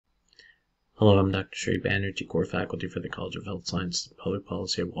Hello, I'm Dr. Sri Banerjee, core faculty for the College of Health Sciences and Public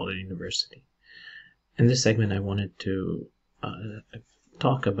Policy at Walden University. In this segment, I wanted to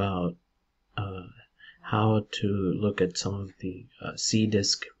talk about how to look at some of the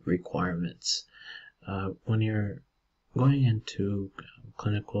CDISC requirements. When you're going into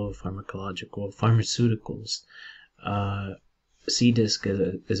clinical, pharmacological, pharmaceuticals,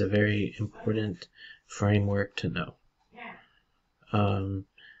 CDISC is a very important framework to know.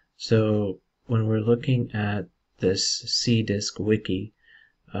 So when we're looking at this CDISC wiki,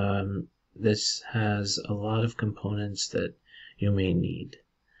 this has a lot of components that you may need.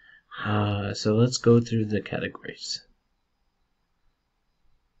 So let's go through the categories.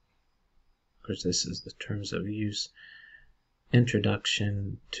 Of course, this is the terms of use.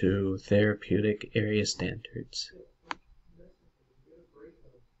 Introduction to therapeutic area standards.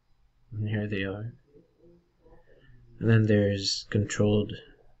 And here they are. And then there's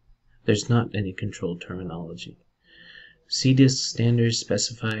not any controlled terminology. CDISC standards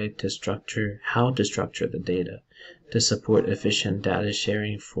specify how to structure the data to support efficient data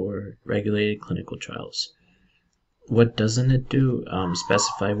sharing for regulated clinical trials. What doesn't it do?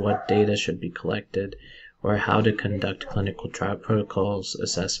 Specify what data should be collected or how to conduct clinical trial protocols,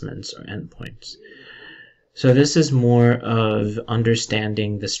 assessments, or endpoints. So this is more of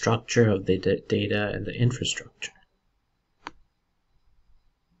understanding the structure of the data and the infrastructure.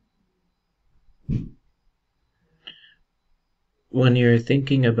 When you're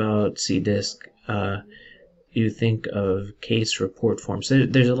thinking about CDISC, you think of case report forms.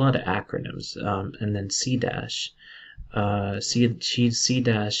 There's a lot of acronyms, and then CDASH,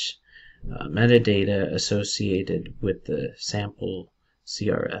 CDASH metadata associated with the sample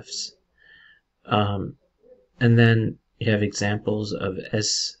CRFs. And then you have examples of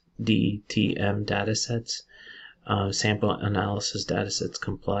SDTM datasets, sample analysis datasets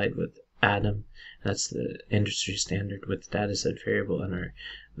complied with ADAM. That's the industry standard with dataset variable and our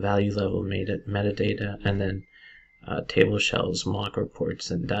value level metadata, and then table shells, mock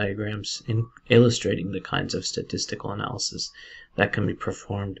reports, and diagrams illustrating the kinds of statistical analysis that can be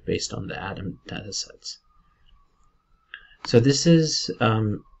performed based on the ADAM datasets. So this is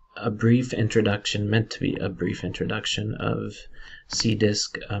a brief introduction, meant to be a brief introduction of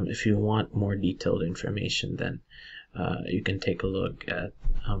CDISC. If you want more detailed information, then you can take a look at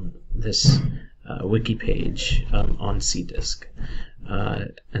this wiki page on CDISC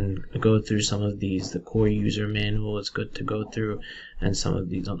and go through some of these. The core user manual is good to go through, and some of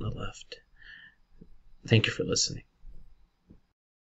these on the left. Thank you for listening.